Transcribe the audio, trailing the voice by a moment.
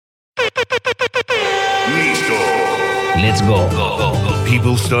Let's go.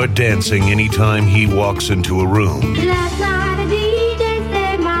 People start dancing anytime he walks into a room. Last night a DJ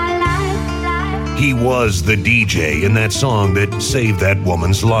saved my life. He was the DJ in that song that saved that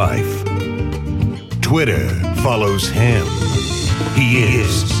woman's life. Twitter follows him. He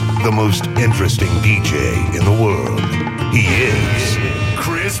is the most interesting DJ in the world. He is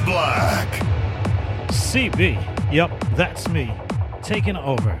Chris Black. CB, yep, that's me, taking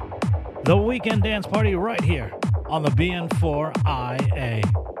over the weekend dance party right here on the BN4IA,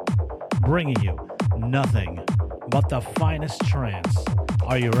 bringing you nothing but the finest trance.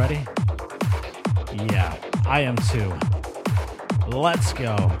 Are you ready? Yeah, I am too. Let's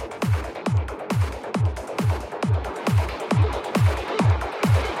go.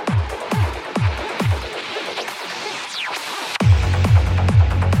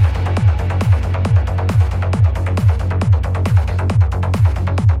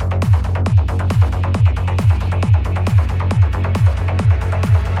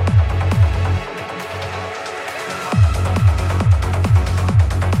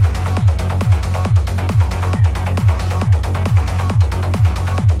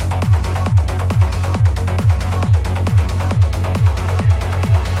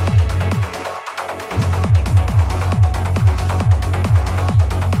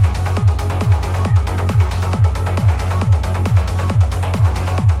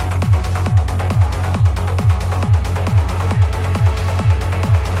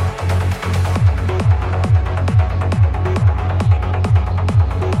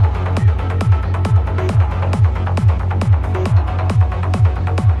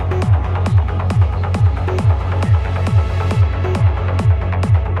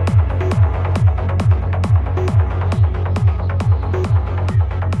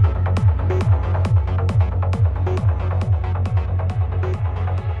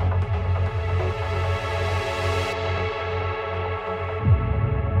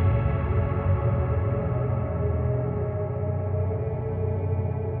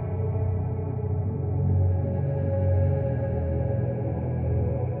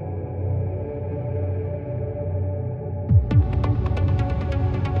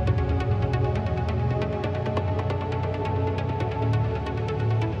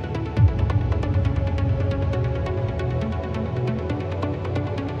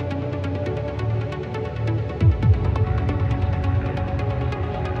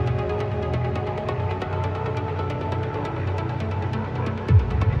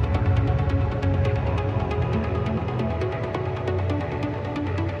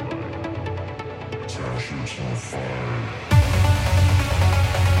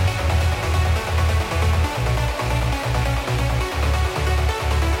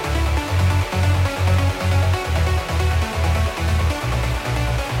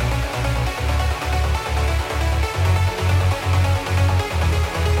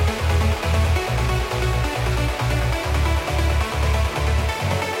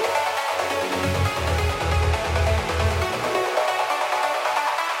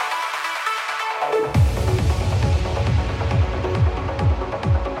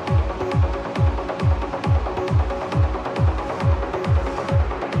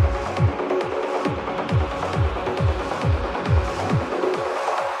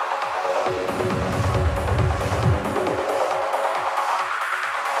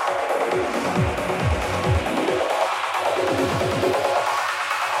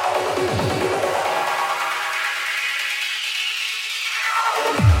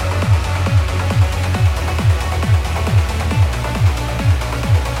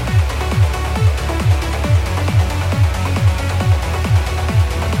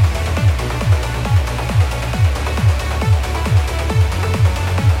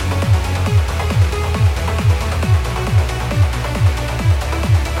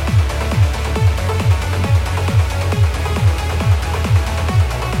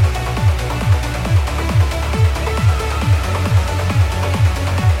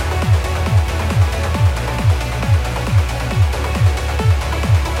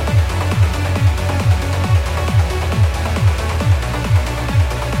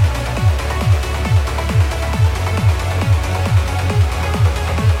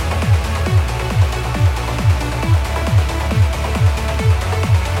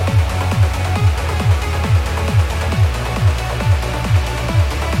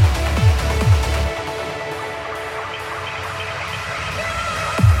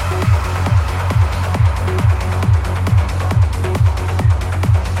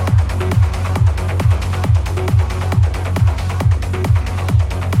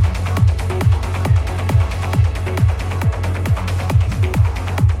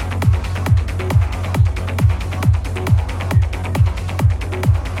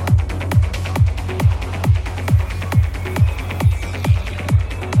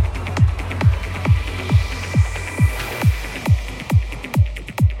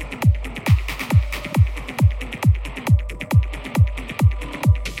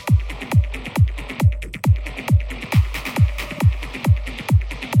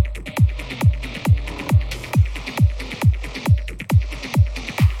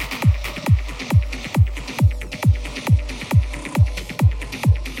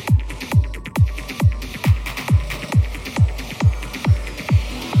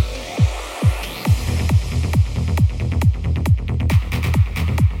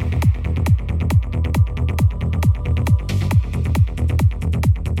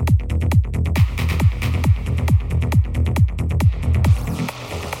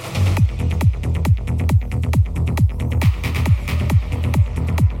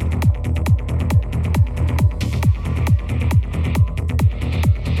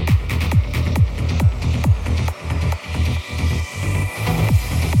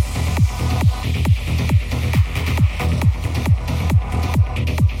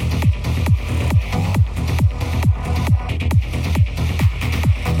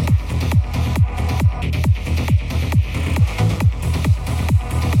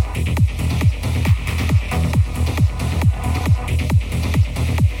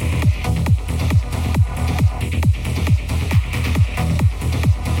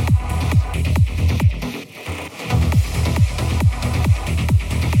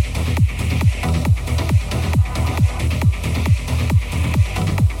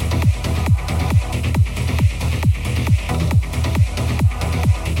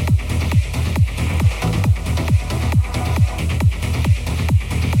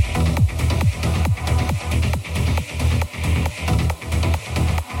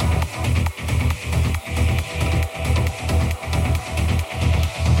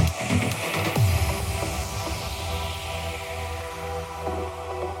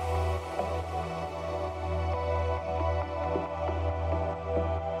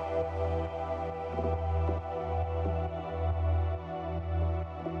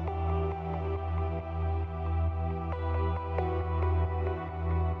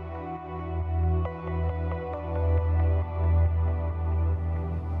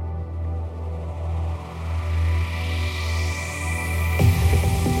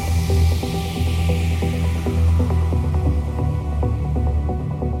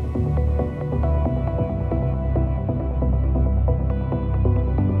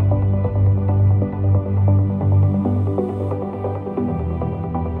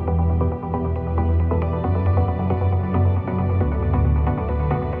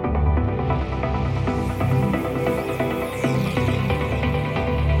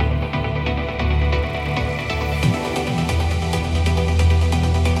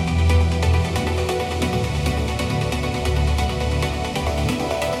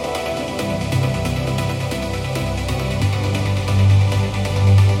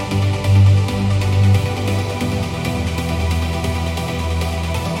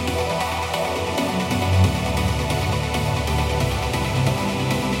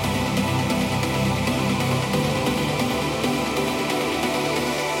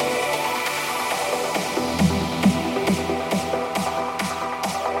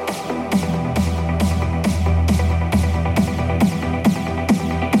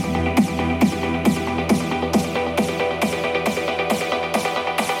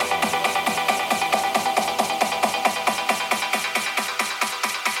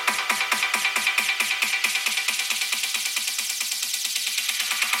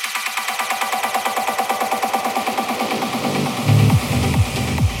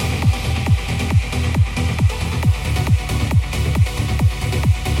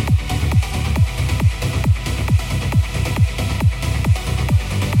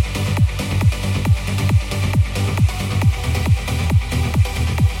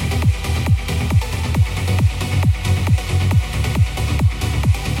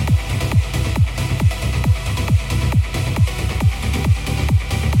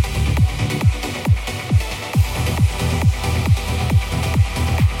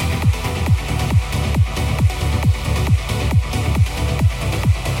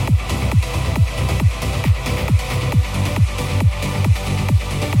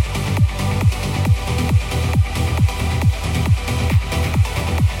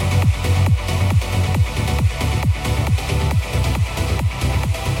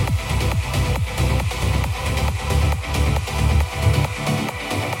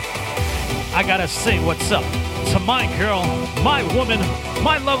 gotta say what's up to my girl, my woman,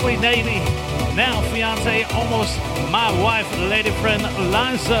 my lovely lady, now fiance, almost my wife, lady friend,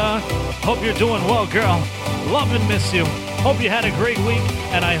 Liza. Hope you're doing well, girl. Love and miss you. Hope you had a great week,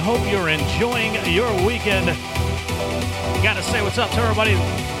 and I hope you're enjoying your weekend. Gotta say what's up to everybody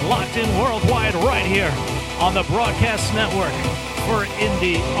locked in worldwide right here on the Broadcast Network for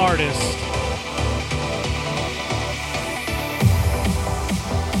Indie Artists.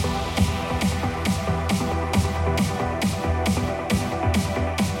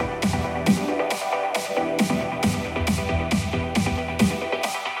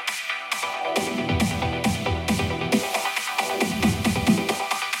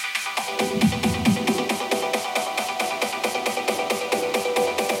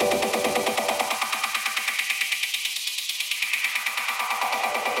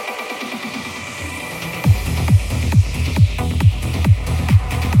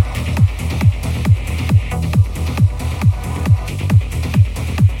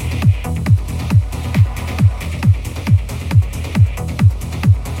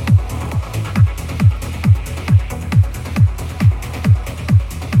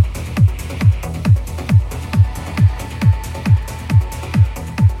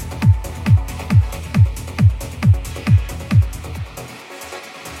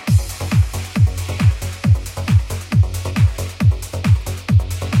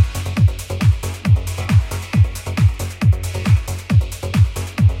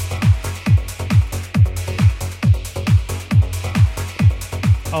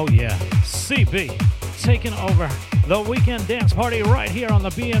 Oh yeah, CB taking over the weekend dance party right here on the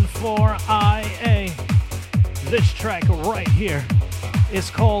BN4IA. This track right here is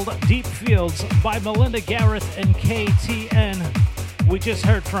called Deep Fields by Melinda Gareth and KTN. We just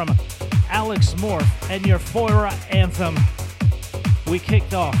heard from Alex Morph and Euphoria Anthem. We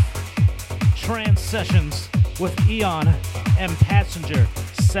kicked off Trance Sessions with Eon and Passenger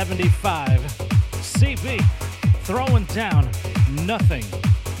 75. CB throwing down nothing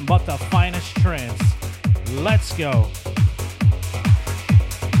but the finest trance. Let's go.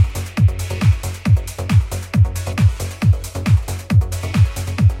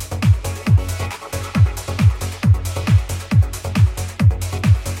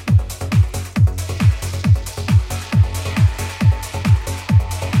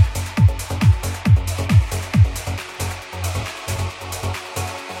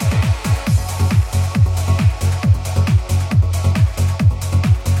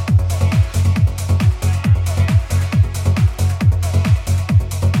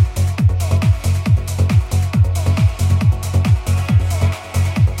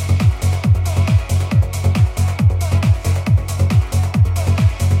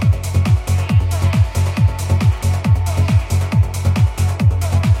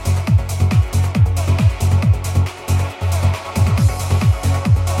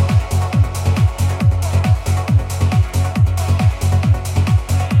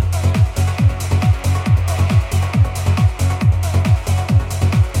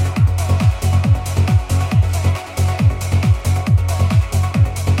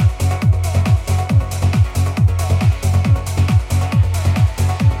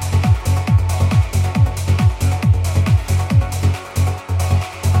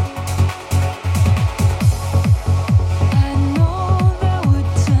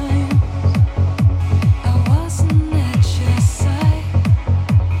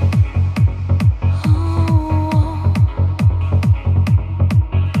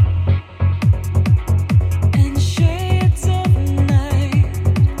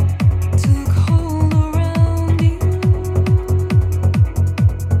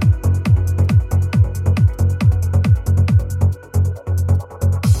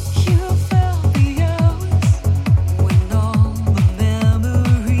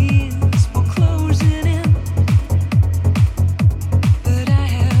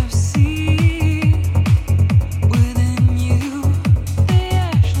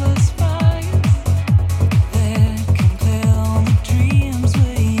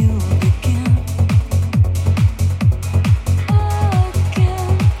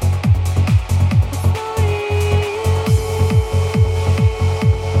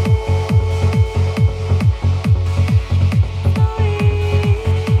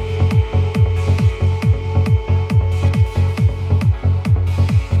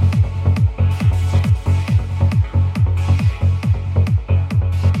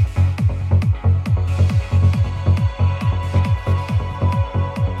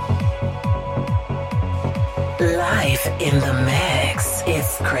 Live in the mix,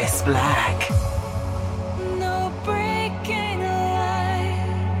 it's Chris Black. No breaking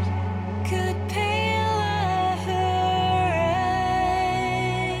light could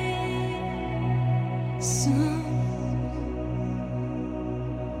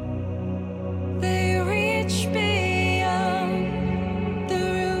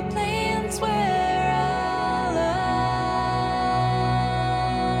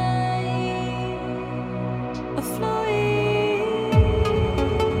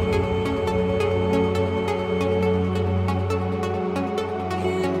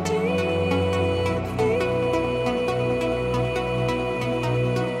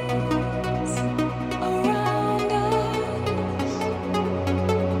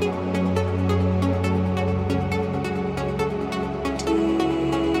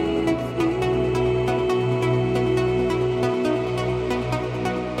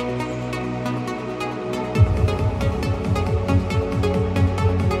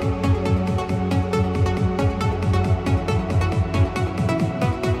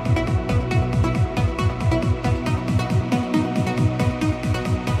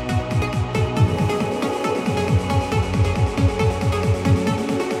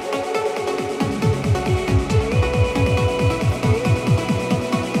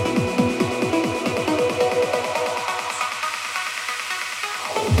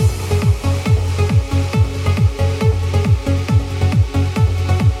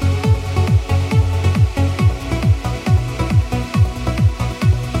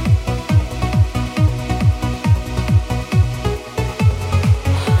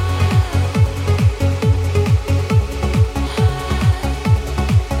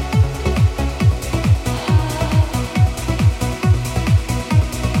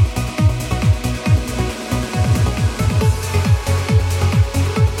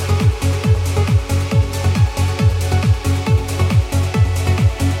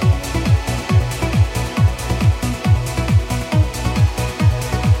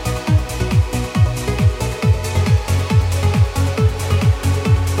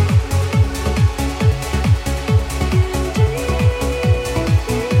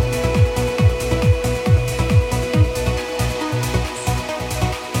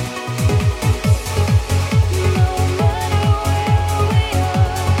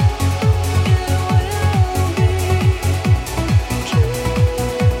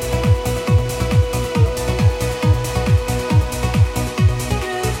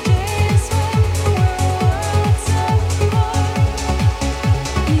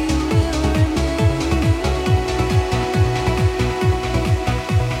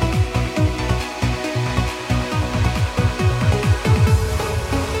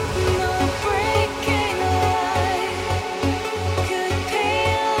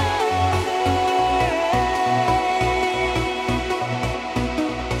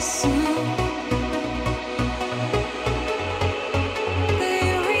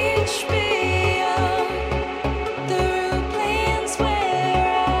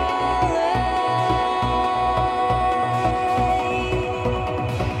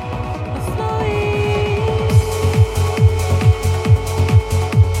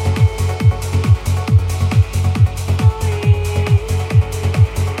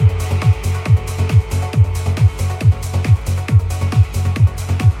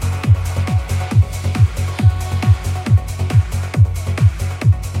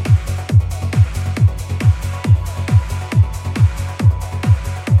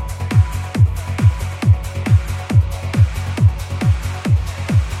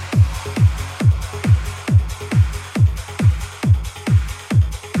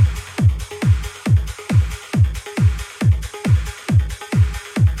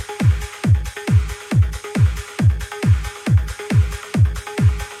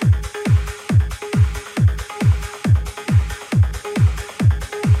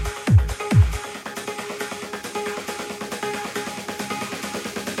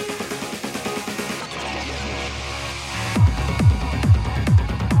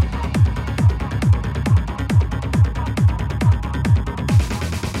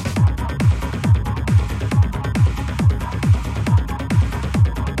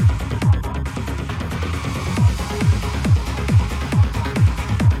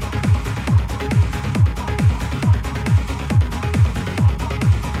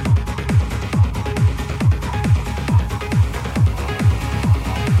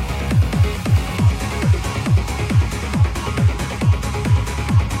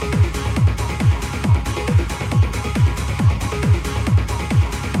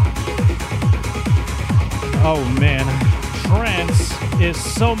Oh man, trance is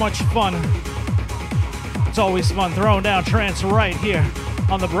so much fun. It's always fun throwing down trance right here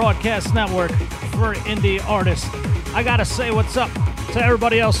on the Broadcast Network for indie artists. I gotta say what's up to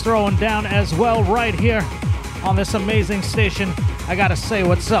everybody else throwing down as well right here on this amazing station. I gotta say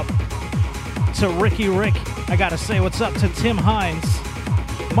what's up to Ricky Rick. I gotta say what's up to Tim Hines.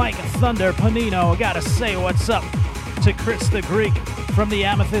 Mike Thunder Panino. I gotta say what's up to Chris the Greek from the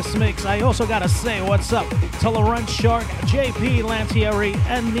Amethyst Mix. I also gotta say what's up to Laurent Shark, JP Lantieri,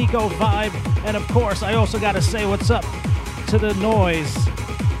 and Nico Vibe. And of course, I also gotta say what's up to The Noise.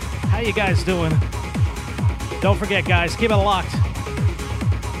 How you guys doing? Don't forget, guys, keep it locked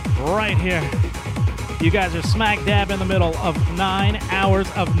right here. You guys are smack dab in the middle of 9 hours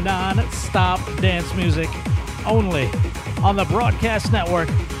of non-stop dance music only on the Broadcast Network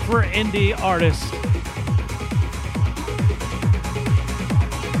for indie artists.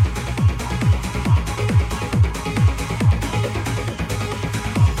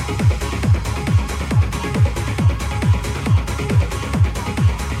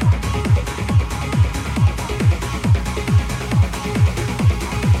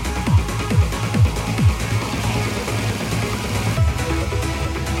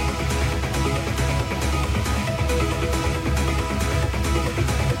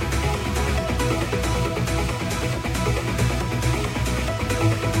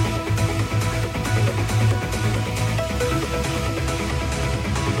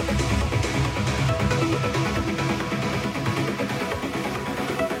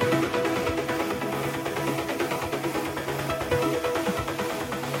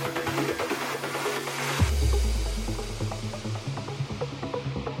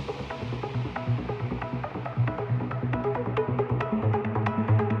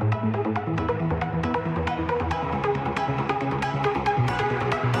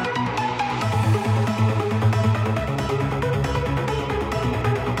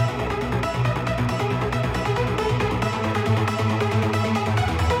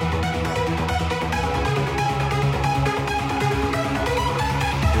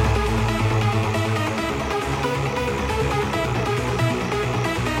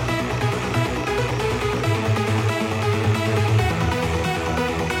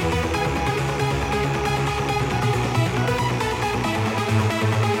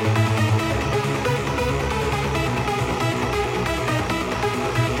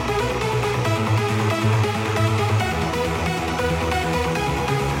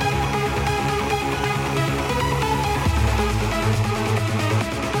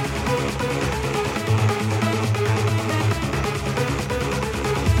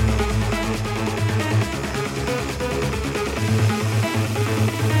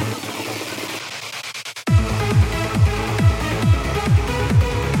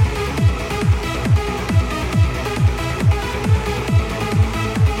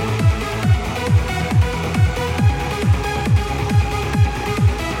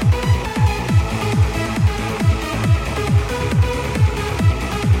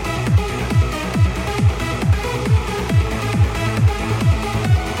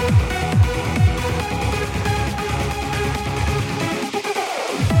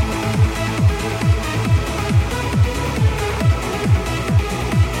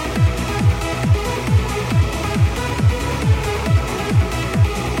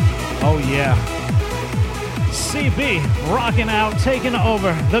 Rocking out, taking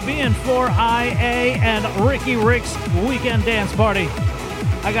over the BN4IA and Ricky Rick's Weekend Dance Party.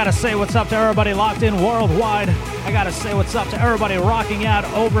 I gotta say what's up to everybody locked in worldwide. I gotta say what's up to everybody rocking out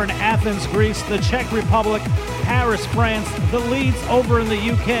over in Athens, Greece, the Czech Republic, Paris, France, the Leeds over in the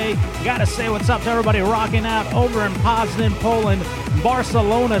UK. Gotta say what's up to everybody rocking out over in Poznan, Poland,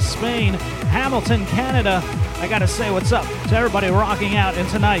 Barcelona, Spain, Hamilton, Canada. I gotta say what's up to everybody rocking out in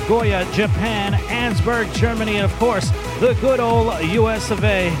Nagoya, Japan, Ansburg, Germany, and of course, the good old US of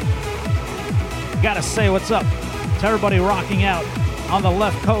A. Gotta say what's up to everybody rocking out on the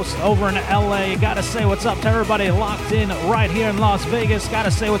left coast over in LA. Gotta say what's up to everybody locked in right here in Las Vegas. Gotta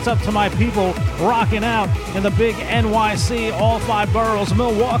say what's up to my people rocking out in the big NYC, all 5 boroughs,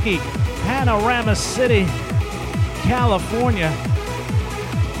 Milwaukee, Panorama City, California.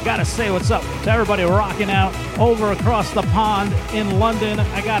 Gotta say what's up to everybody rocking out over across the pond in London.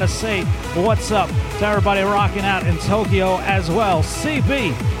 I gotta say what's up to everybody rocking out in Tokyo as well.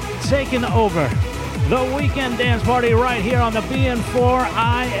 CB taking over the Weekend Dance Party right here on the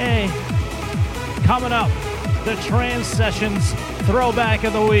BN4IA. Coming up, the Trance Sessions Throwback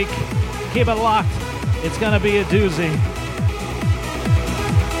of the Week. Keep it locked. It's gonna be a doozy.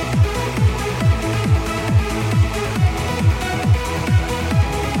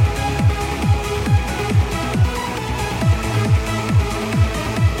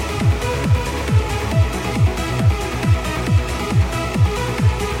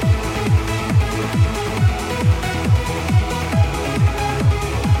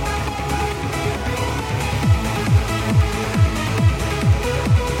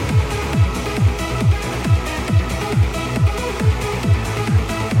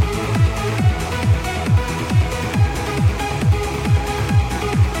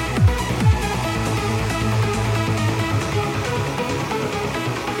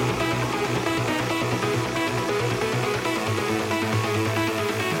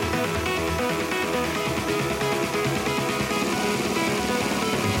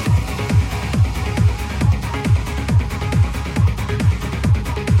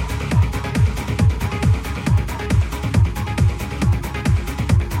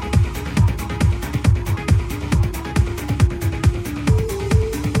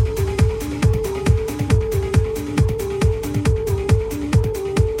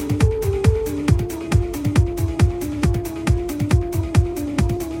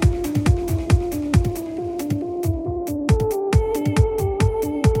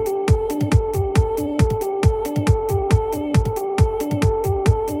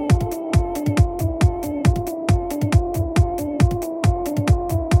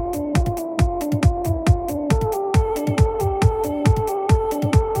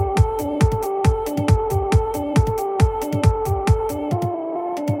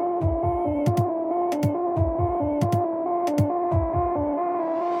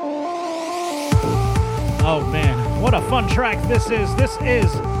 Oh man, what a fun track this is. This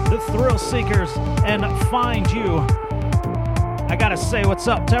is the Thrill Seekers and Find You. I gotta say what's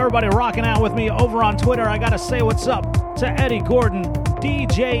up to everybody rocking out with me over on Twitter. I gotta say what's up to Eddie Gordon,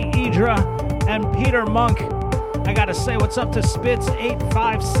 DJ Idra, and Peter Monk. I gotta say what's up to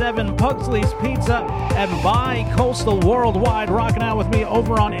Spitz857, Pugsley's Pizza, and Bi-Coastal Worldwide rocking out with me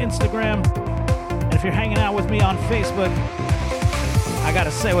over on Instagram. And if you're hanging out with me on Facebook, I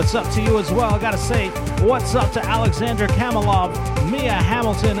gotta say what's up to you as well. I gotta say what's up to Alexander Kamalov, Mia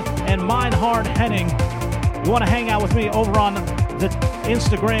Hamilton, and Meinhard Henning. You wanna hang out with me over on the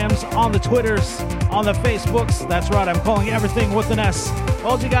Instagrams, on the Twitters, on the Facebooks? That's right, I'm calling everything with an S.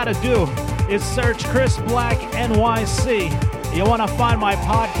 All you gotta do is search Chris Black NYC. You wanna find my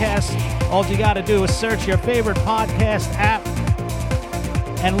podcast? All you gotta do is search your favorite podcast app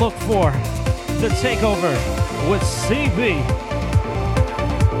and look for The Takeover with CB.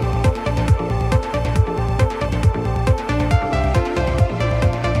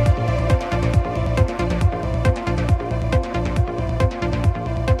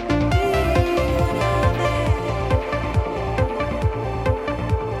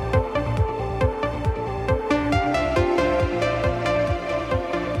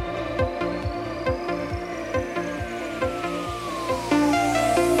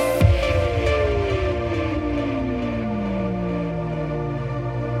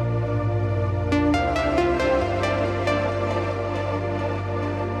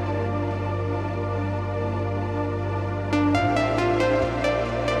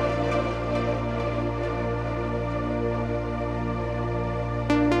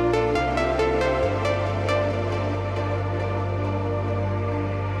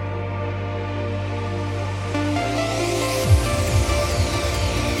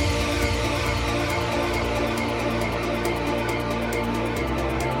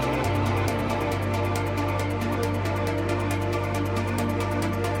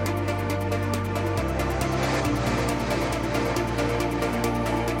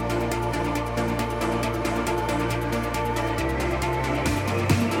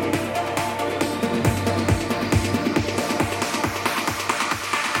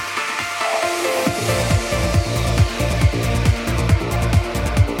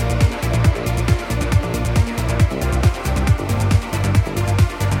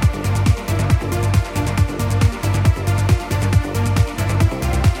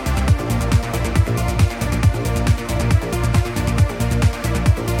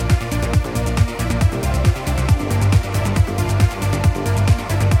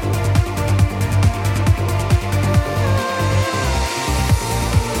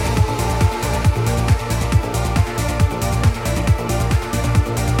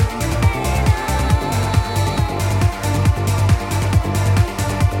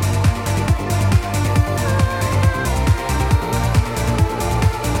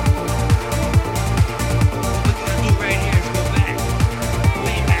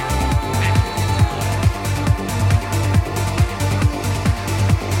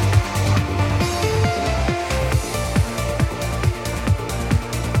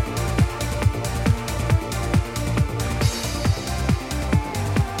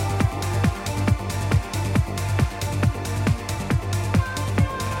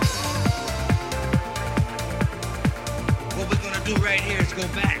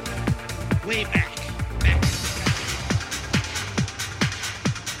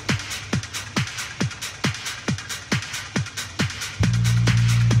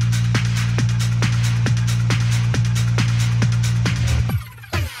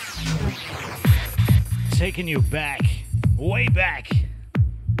 Taking you back, way back,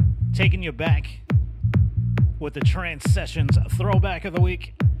 taking you back with the Trance Sessions Throwback of the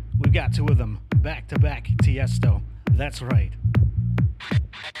Week. We've got two of them, back to back, Tiesto. That's right.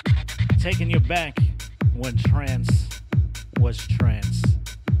 Taking you back when trance was trance.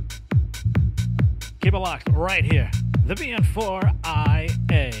 Keep it locked right here. The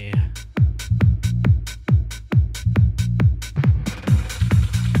BN4IA.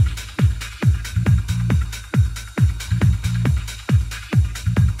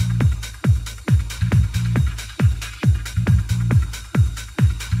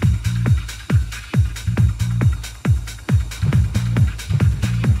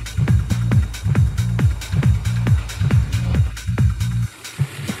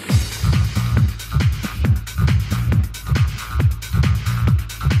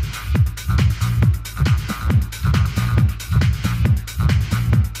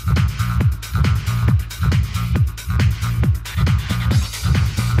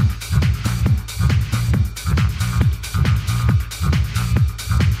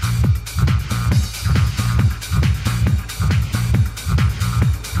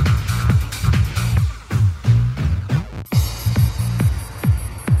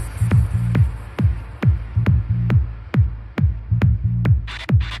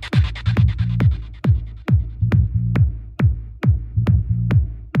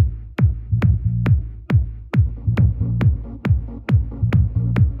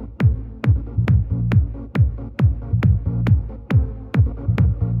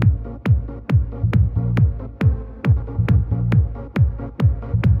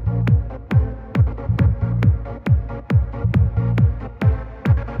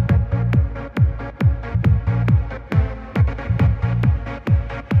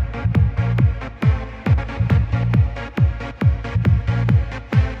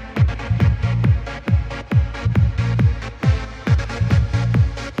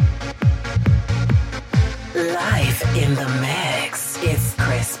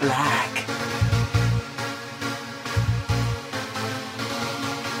 Black.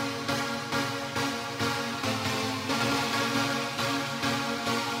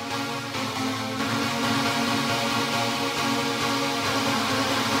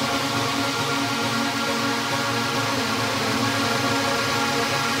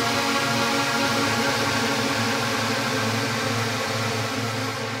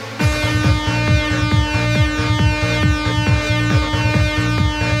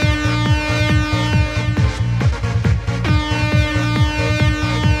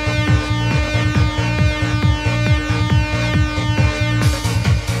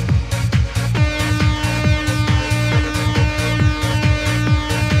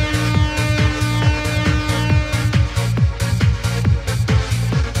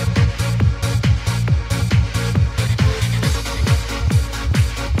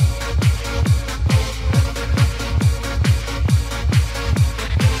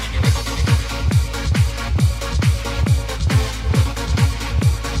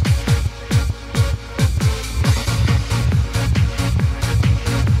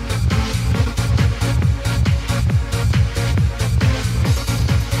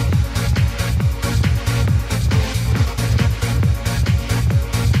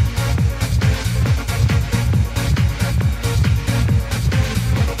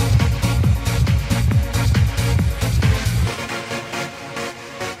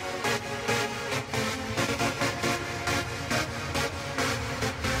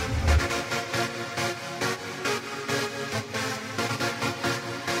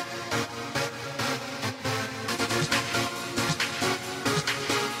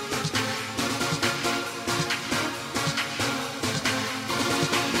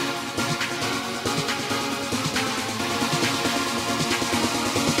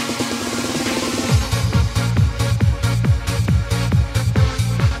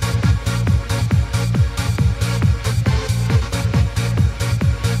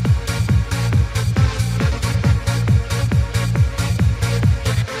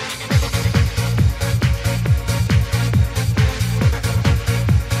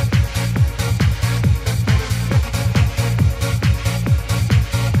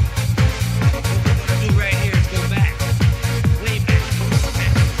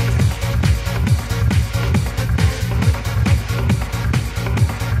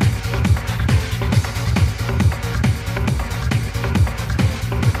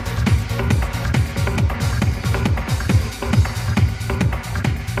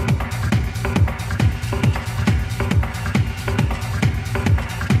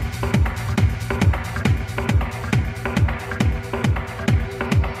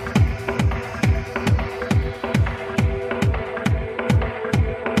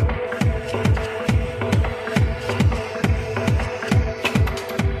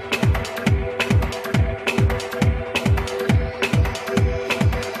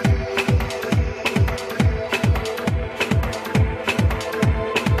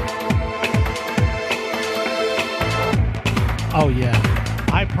 Oh yeah,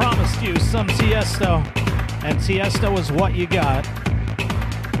 I promised you some Tiesto, and Tiesto is what you got.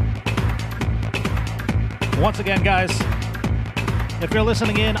 Once again, guys, if you're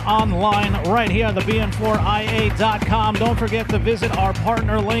listening in online right here on the BN4IA.com, don't forget to visit our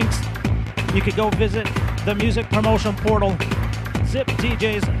partner links. You could go visit the music promotion portal, Zip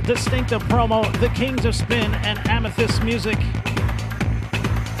DJ's Distinctive Promo, The Kings of Spin, and Amethyst Music.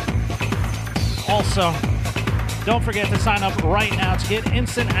 Also, don't forget to sign up right now to get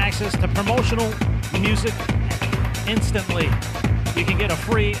instant access to promotional music instantly. You can get a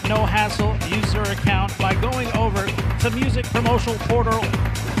free, no-hassle user account by going over to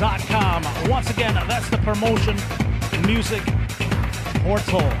musicpromotionportal.com. Once again, that's the promotion music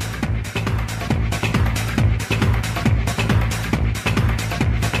portal.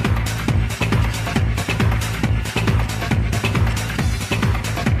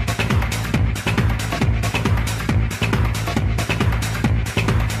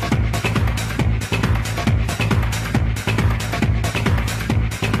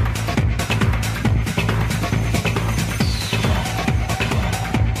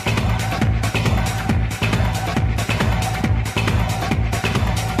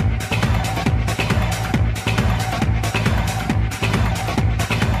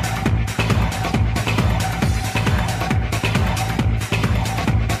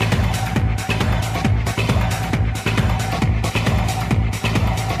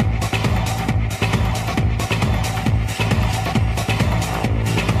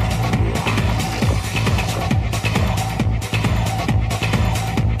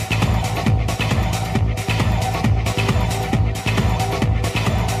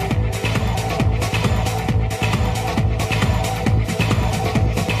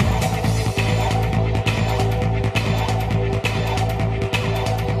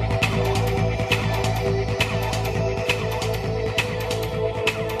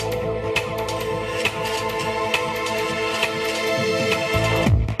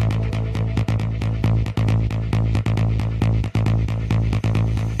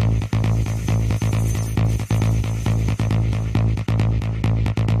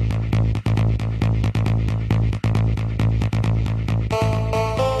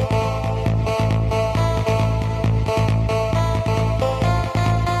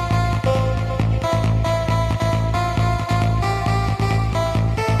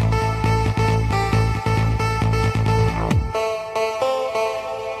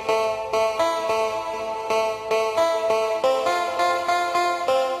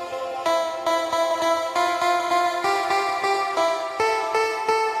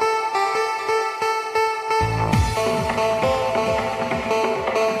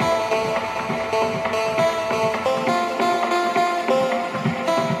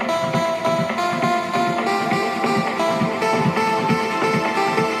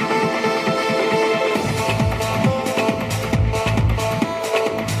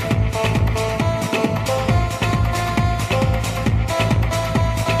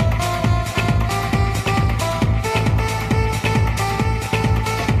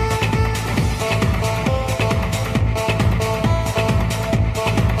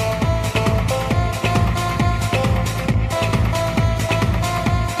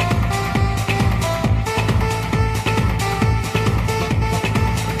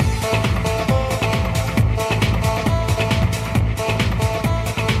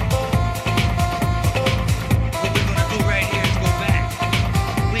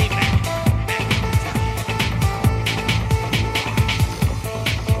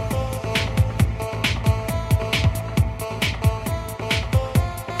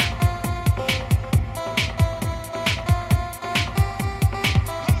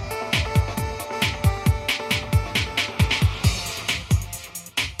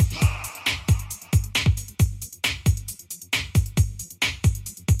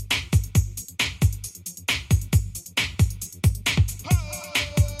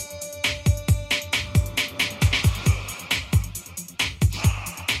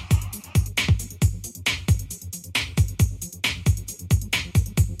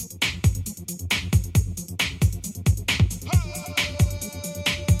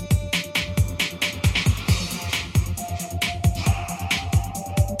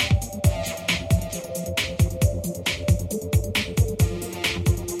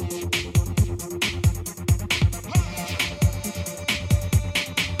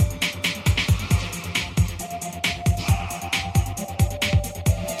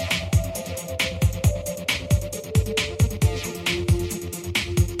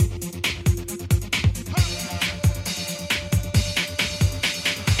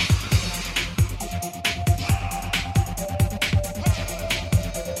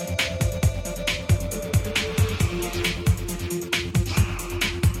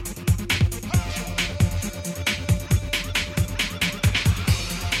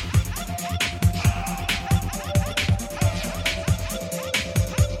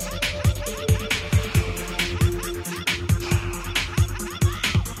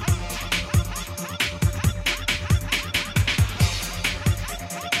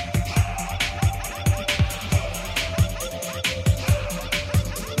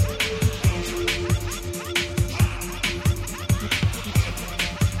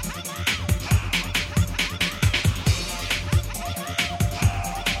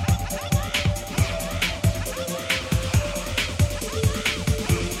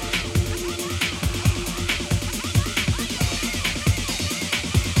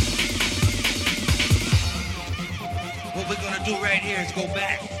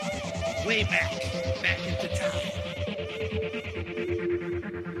 back, way back into time.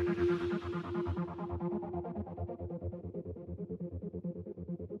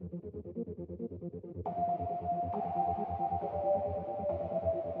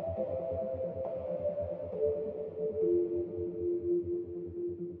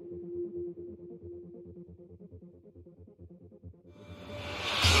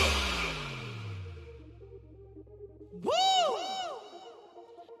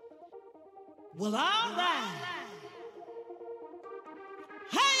 Well, all right.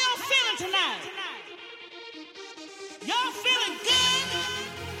 How y'all feeling tonight? Y'all feeling good?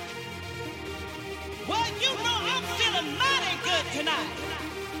 Well, you know I'm feeling mighty good tonight.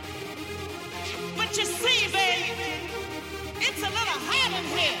 But you see, baby, it's a little hot in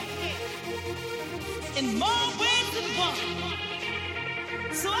here. In more ways than one.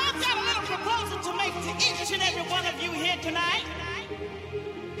 So I've got a little proposal to make to each and every one of you here tonight.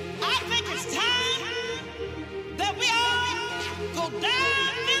 I think it's time that we all go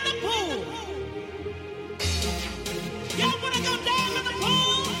down in the pool. Y'all wanna go down in the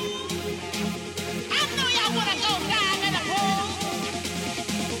pool? I know y'all wanna go down in the pool.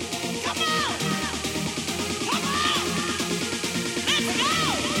 Come on! Come on! Let's go!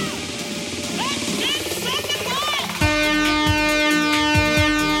 Let's get something right!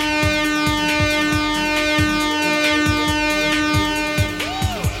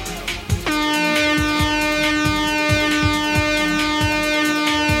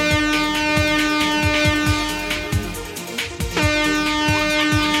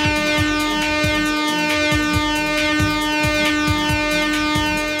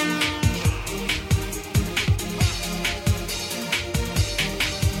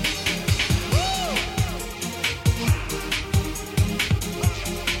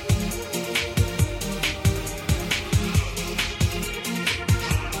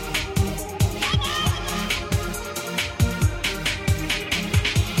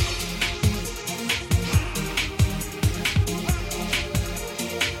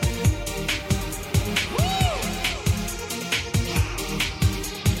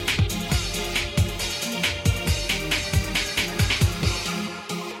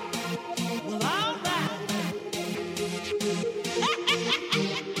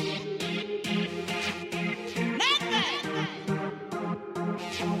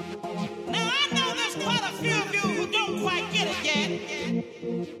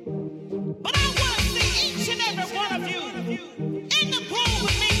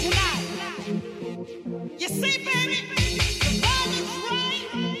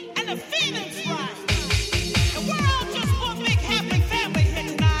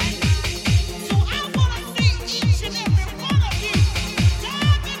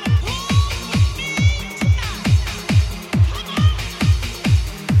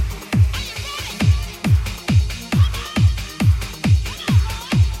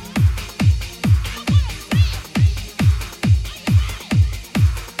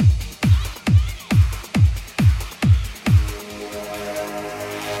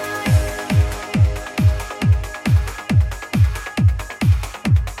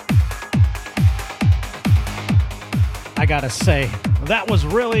 Gotta say, that was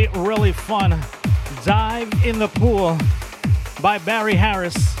really, really fun. Dive in the Pool by Barry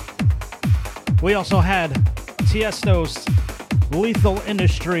Harris. We also had Tiesto's Lethal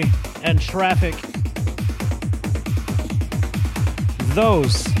Industry and Traffic.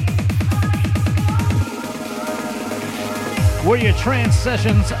 Those were your Trance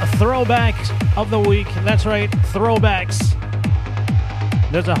Sessions throwbacks of the week. That's right, throwbacks.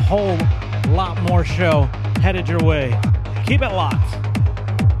 There's a whole lot more show headed your way. Keep it locked.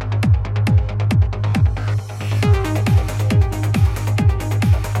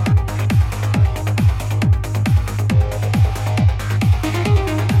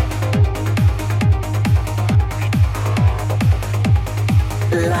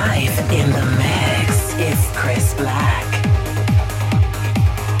 Live in the mix, it's Chris Black.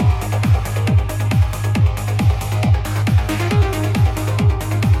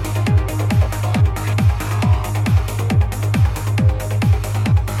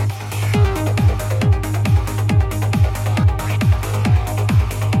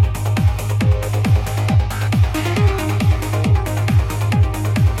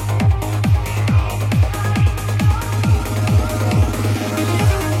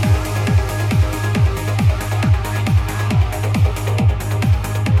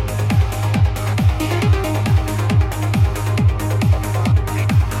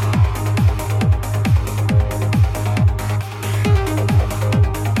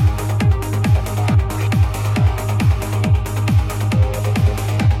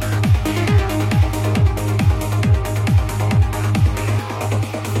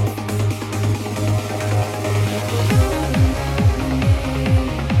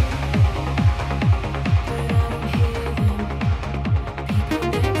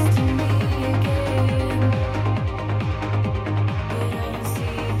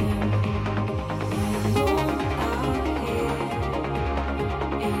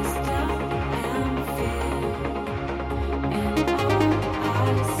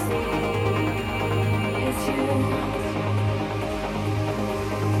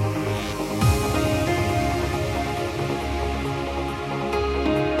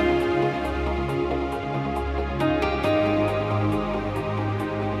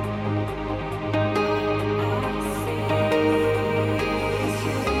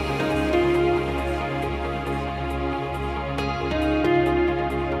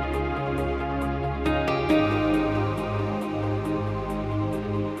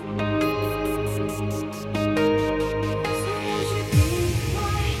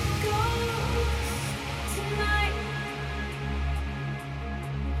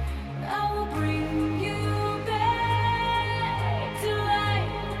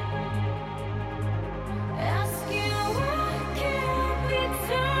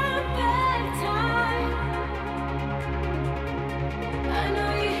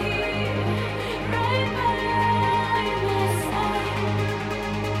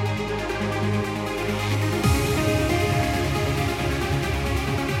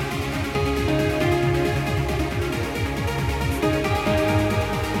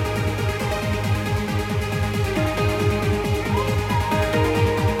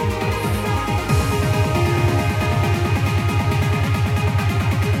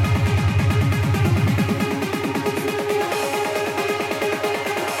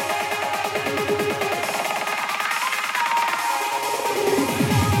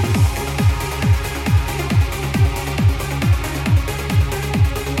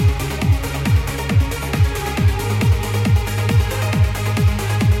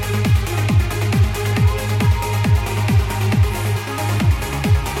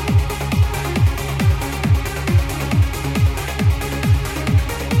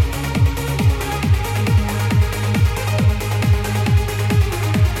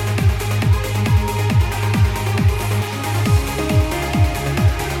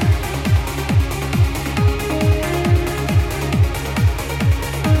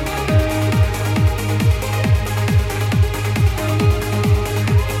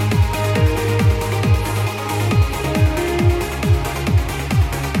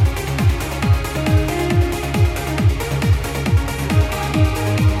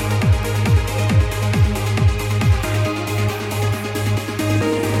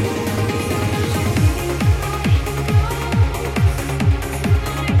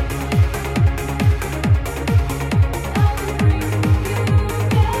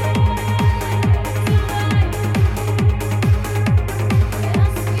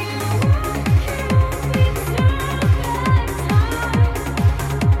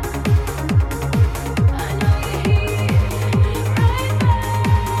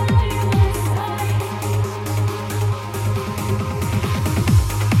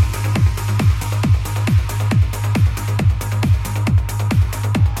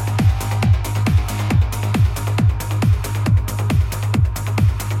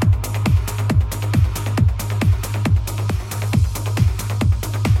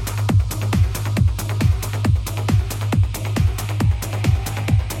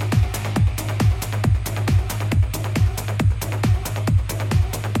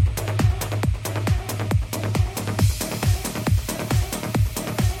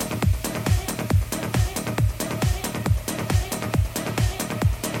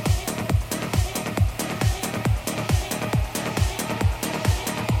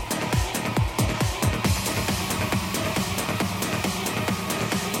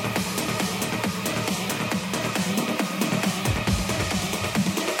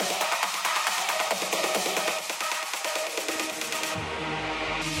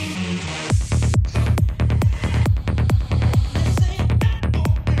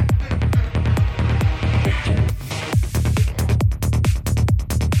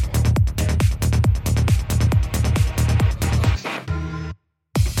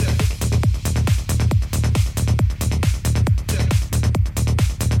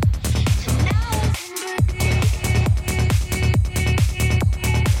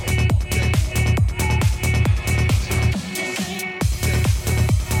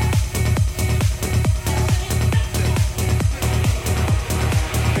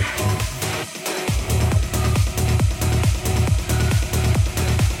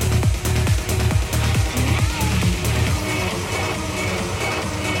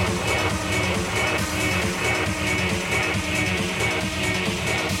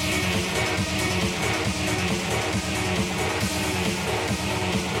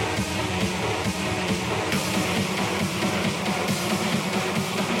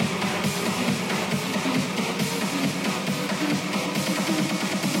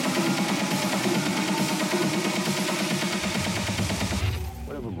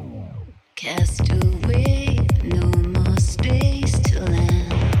 Cast away, no more space to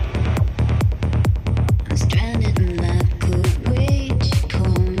land. I'm stranded in like a wage,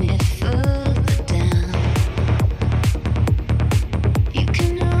 pull me further down. You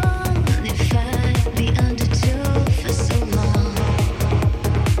can only fight the undertow for so long.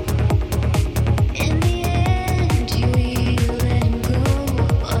 In the end, you either let him go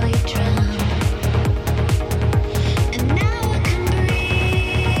or you drown. And now I can breathe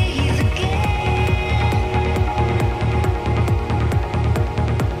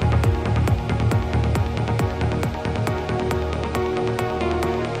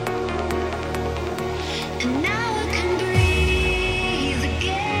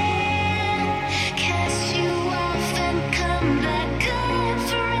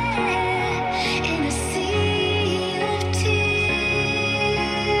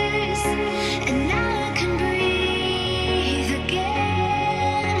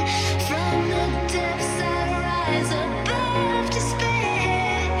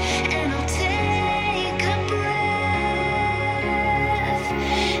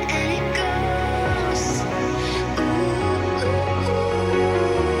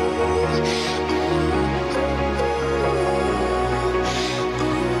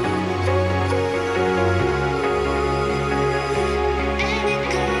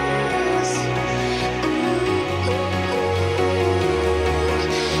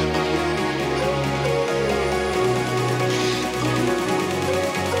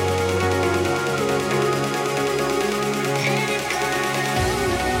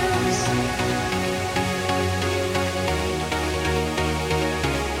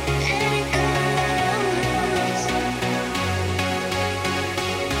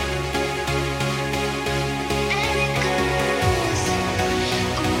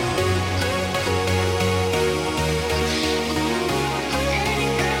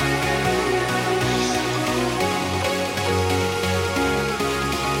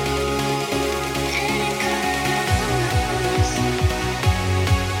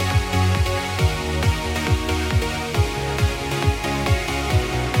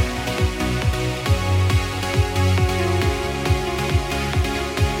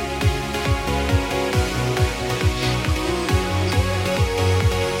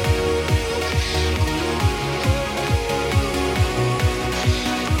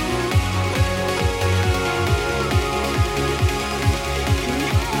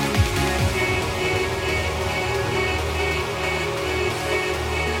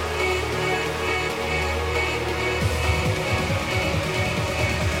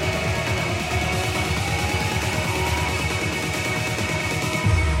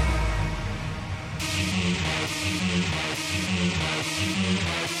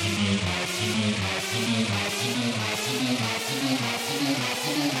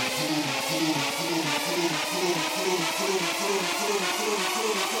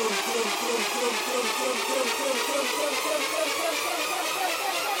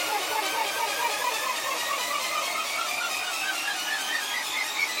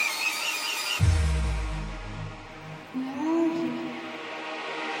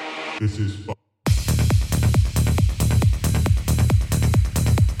This is fun.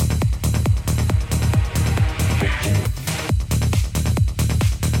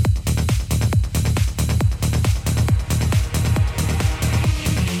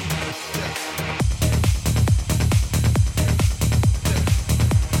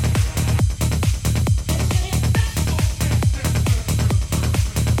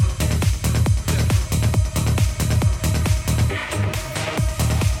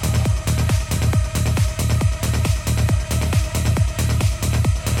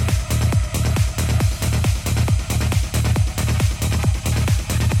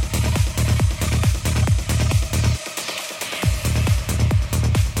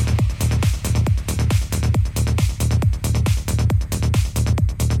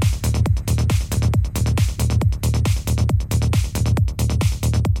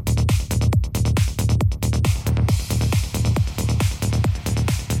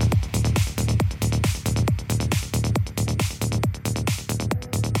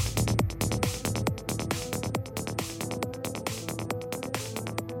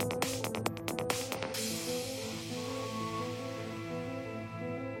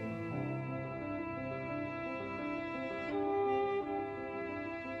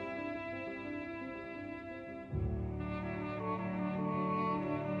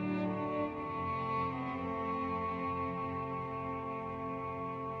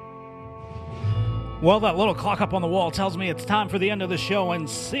 Well, that little clock up on the wall tells me it's time for the end of the show, and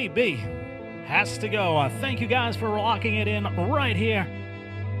CB has to go. Thank you guys for locking it in right here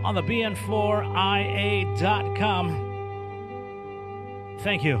on the BN4IA.com.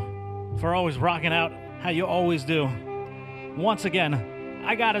 Thank you for always rocking out how you always do. Once again,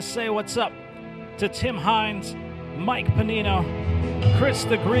 I gotta say what's up to Tim Hines, Mike Panino, Chris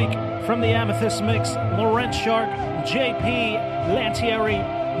the Greek from the Amethyst Mix, Laurent Shark, JP Lantieri,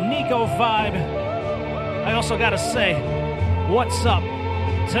 Nico Vibe. I also gotta say what's up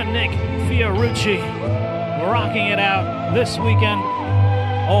to Nick Fiorucci, rocking it out this weekend,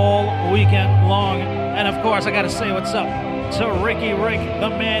 all weekend long. And of course, I gotta say what's up to Ricky Rick, the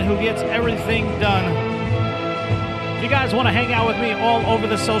man who gets everything done. If you guys want to hang out with me all over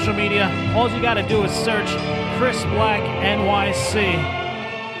the social media, all you got to do is search Chris Black NYC.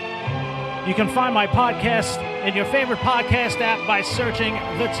 You can find my podcast in your favorite podcast app by searching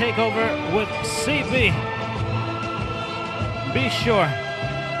The Takeover with CB. Be sure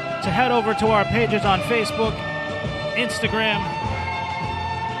to head over to our pages on Facebook, Instagram,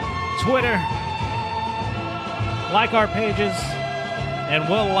 Twitter. Like our pages, and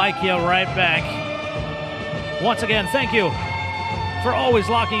we'll like you right back. Once again, thank you for always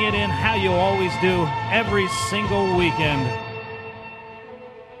locking it in how you always do every single weekend.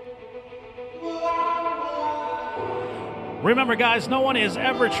 Remember, guys, no one is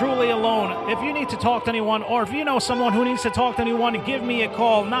ever truly alone. If you need to talk to anyone, or if you know someone who needs to talk to anyone, give me a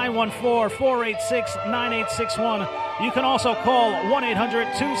call, 914-486-9861. You can also call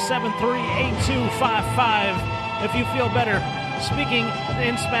 1-800-273-8255. If you feel better speaking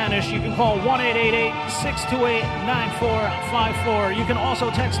in Spanish, you can call 1-888-628-9454. You can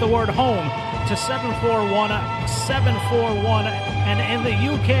also text the word HOME to 741-741. And in the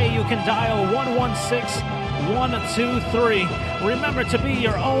UK, you can dial 116-123. Remember to be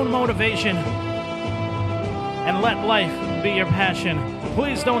your own motivation and let life be your passion.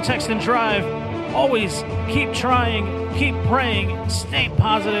 Please don't text and drive. Always keep trying, keep praying, stay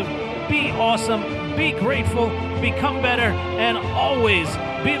positive, be awesome, be grateful, become better, and always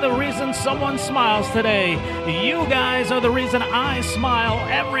be the reason someone smiles today. You guys are the reason I smile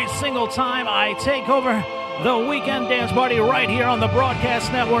every single time I take over the weekend dance party right here on the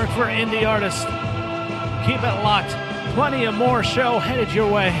broadcast network for indie artists. Keep it locked. Plenty of more show headed your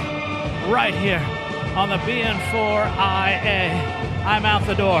way right here on the BN4IA. I'm out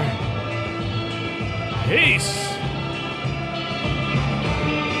the door. Peace.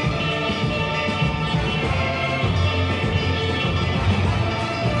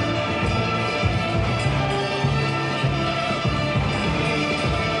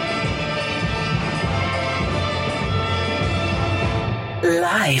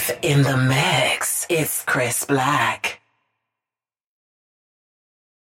 Live in the mix. It's Chris Black.